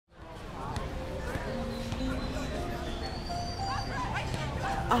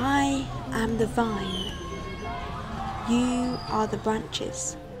I am the vine, you are the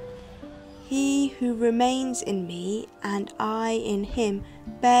branches. He who remains in me and I in him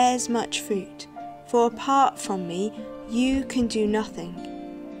bears much fruit, for apart from me you can do nothing.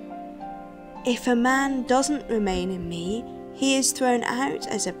 If a man doesn't remain in me, he is thrown out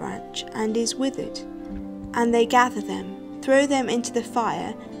as a branch and is withered, and they gather them, throw them into the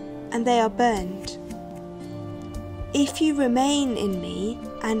fire, and they are burned. If you remain in me,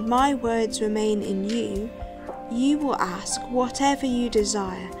 and my words remain in you, you will ask whatever you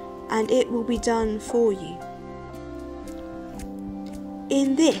desire, and it will be done for you.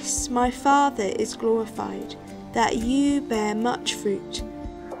 In this my Father is glorified, that you bear much fruit,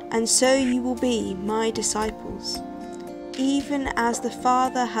 and so you will be my disciples. Even as the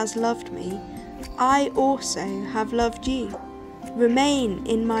Father has loved me, I also have loved you. Remain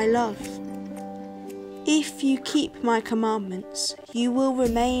in my love. If you keep my commandments, you will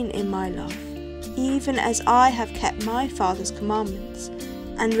remain in my love, even as I have kept my Father's commandments,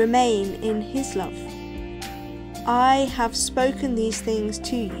 and remain in his love. I have spoken these things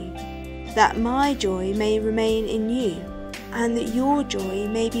to you, that my joy may remain in you, and that your joy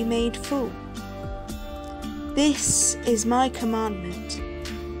may be made full. This is my commandment,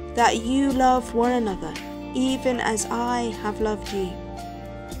 that you love one another, even as I have loved you.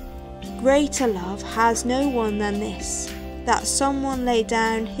 Greater love has no one than this, that someone lay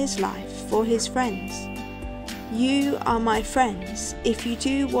down his life for his friends. You are my friends if you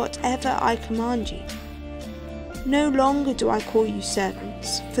do whatever I command you. No longer do I call you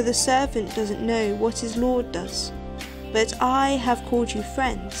servants, for the servant doesn't know what his Lord does. But I have called you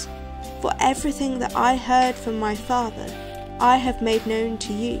friends, for everything that I heard from my Father I have made known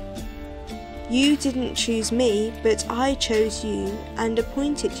to you. You didn't choose me, but I chose you and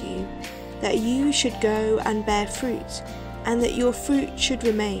appointed you, that you should go and bear fruit, and that your fruit should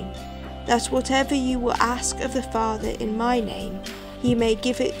remain, that whatever you will ask of the Father in my name, he may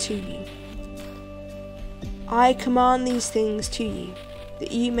give it to you. I command these things to you,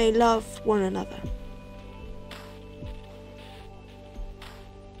 that you may love one another.